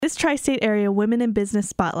This Tri-State Area Women in Business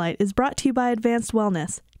Spotlight is brought to you by Advanced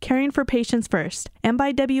Wellness, caring for patients first, and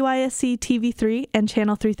by WISC TV3 and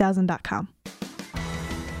Channel3000.com.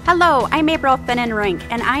 Hello, I'm April Finnan Rink,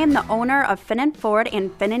 and I am the owner of Finnan Ford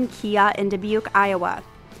and Finnan Kia in Dubuque, Iowa.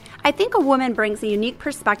 I think a woman brings a unique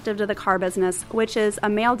perspective to the car business, which is a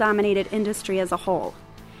male-dominated industry as a whole.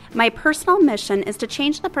 My personal mission is to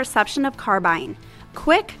change the perception of car buying.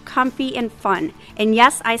 Quick, comfy, and fun. And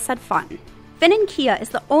yes, I said fun. Finnan Kia is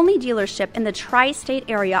the only dealership in the tri-state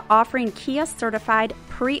area offering Kia-certified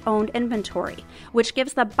pre-owned inventory, which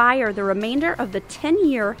gives the buyer the remainder of the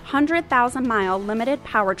 10-year, 100,000-mile limited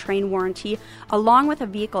powertrain warranty, along with a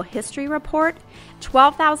vehicle history report,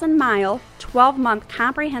 12,000-mile, 12-month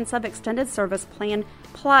comprehensive extended service plan,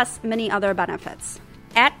 plus many other benefits.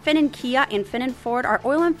 At Finnan Kia and Finnan Ford, our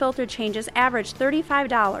oil and filter changes average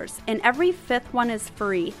 $35, and every fifth one is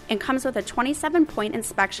free and comes with a 27-point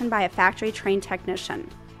inspection by a factory-trained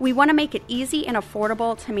technician. We want to make it easy and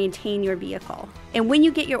affordable to maintain your vehicle. And when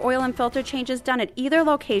you get your oil and filter changes done at either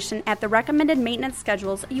location at the recommended maintenance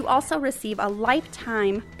schedules, you also receive a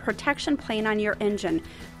lifetime protection plan on your engine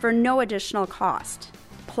for no additional cost.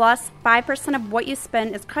 Plus, 5% of what you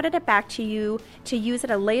spend is credited back to you to use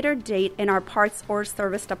at a later date in our parts or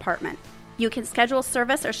service department. You can schedule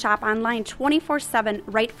service or shop online 24/7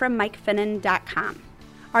 right from MikeFinnan.com.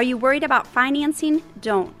 Are you worried about financing?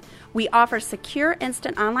 Don't. We offer secure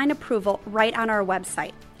instant online approval right on our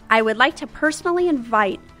website. I would like to personally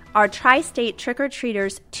invite our tri-state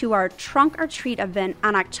trick-or-treaters to our Trunk or Treat event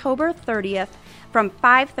on October 30th from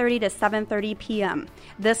 5:30 to 7:30 p.m.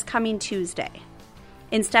 this coming Tuesday.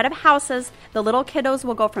 Instead of houses, the little kiddos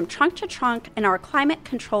will go from trunk to trunk in our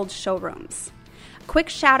climate-controlled showrooms. Quick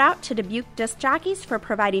shout-out to Dubuque Disc Jockeys for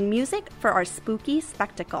providing music for our spooky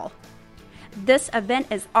spectacle. This event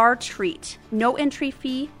is our treat. No entry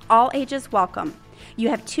fee, all ages welcome. You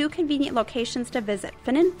have two convenient locations to visit,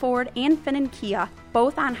 Finnan Ford and Finnan Kia,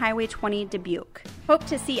 both on Highway 20 Dubuque. Hope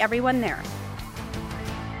to see everyone there.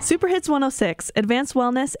 Super Hits 106, Advanced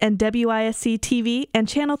Wellness, and WISC TV and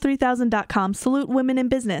Channel3000.com salute women in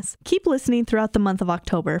business. Keep listening throughout the month of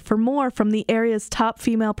October for more from the area's top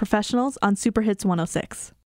female professionals on Super Hits 106.